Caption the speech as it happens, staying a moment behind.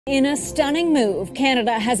In a stunning move,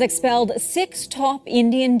 Canada has expelled 6 top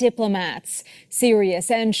Indian diplomats.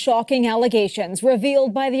 Serious and shocking allegations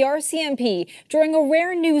revealed by the RCMP during a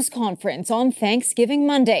rare news conference on Thanksgiving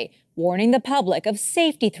Monday, warning the public of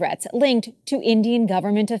safety threats linked to Indian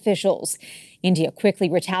government officials. India quickly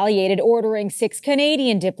retaliated, ordering 6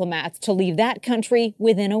 Canadian diplomats to leave that country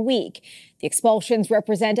within a week. The expulsions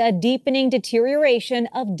represent a deepening deterioration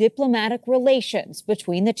of diplomatic relations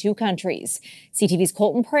between the two countries. CTV's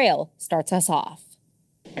Colton Prail starts us off.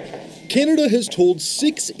 Canada has told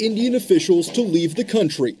 6 Indian officials to leave the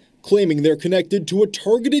country, claiming they're connected to a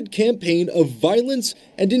targeted campaign of violence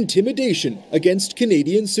and intimidation against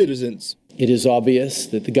Canadian citizens. It is obvious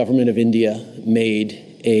that the government of India made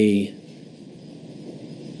a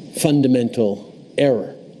fundamental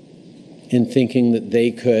error in thinking that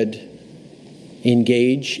they could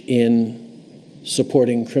engage in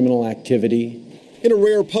supporting criminal activity. In a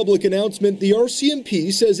rare public announcement, the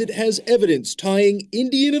RCMP says it has evidence tying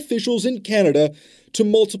Indian officials in Canada to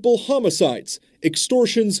multiple homicides,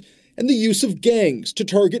 extortions, and the use of gangs to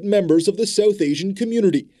target members of the South Asian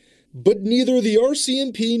community. But neither the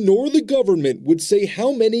RCMP nor the government would say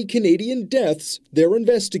how many Canadian deaths they're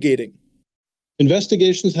investigating.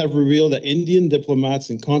 Investigations have revealed that Indian diplomats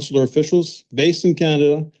and consular officials based in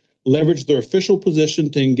Canada leveraged their official position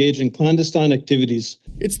to engage in clandestine activities.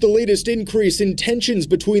 It's the latest increase in tensions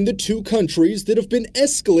between the two countries that have been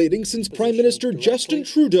escalating since Prime Minister Justin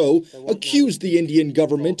Trudeau accused the Indian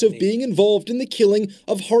government of being involved in the killing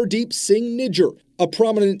of Hardeep Singh Nijjar, a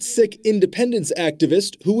prominent Sikh independence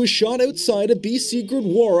activist who was shot outside a BC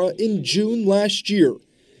Gurdwara in June last year.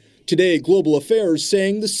 Today, Global Affairs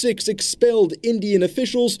saying the 6 expelled Indian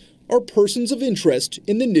officials are persons of interest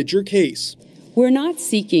in the Nijjar case. We're not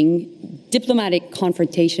seeking diplomatic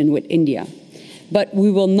confrontation with India, but we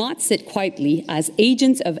will not sit quietly as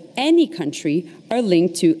agents of any country are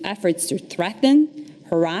linked to efforts to threaten,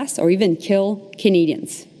 harass, or even kill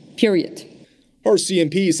Canadians, period.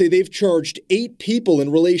 RCMP say they've charged 8 people in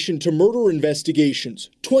relation to murder investigations,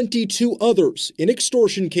 22 others in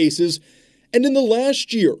extortion cases, and in the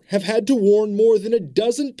last year have had to warn more than a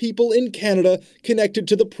dozen people in Canada connected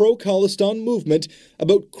to the pro-Khalistan movement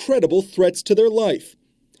about credible threats to their life.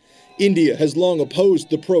 India has long opposed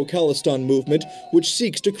the pro-Khalistan movement, which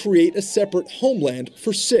seeks to create a separate homeland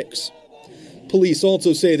for Sikhs. Police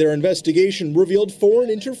also say their investigation revealed foreign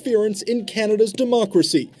interference in Canada's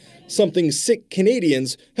democracy, something Sikh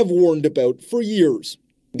Canadians have warned about for years.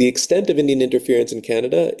 The extent of Indian interference in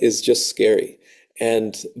Canada is just scary,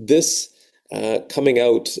 and this coming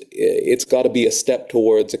out, it's got to be a step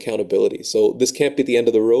towards accountability. So this can't be the end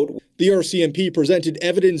of the road. The RCMP presented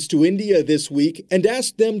evidence to India this week and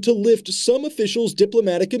asked them to lift some officials'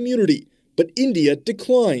 diplomatic immunity, but India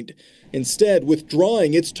declined, instead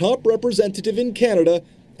withdrawing its top representative in Canada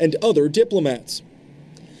and other diplomats.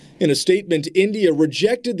 In a statement, India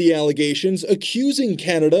rejected the allegations, accusing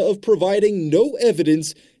Canada of providing no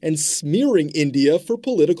evidence and smearing India for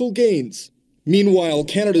political gains. Meanwhile,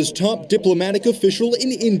 Canada's top diplomatic official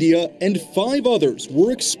in India and 5 others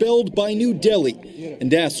were expelled by New Delhi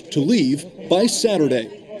and asked to leave by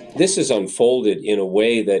Saturday. This has unfolded in a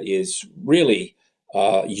way that is really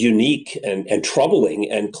unique and troubling,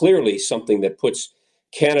 and clearly something that puts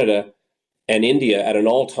Canada and India at an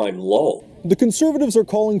all-time low. The Conservatives are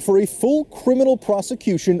calling for a full criminal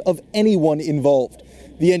prosecution of anyone involved.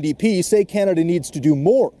 The NDP say Canada needs to do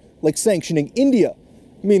more, like sanctioning India.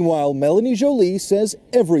 Meanwhile, Melanie Joly says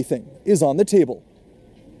everything is on the table.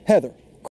 Heather.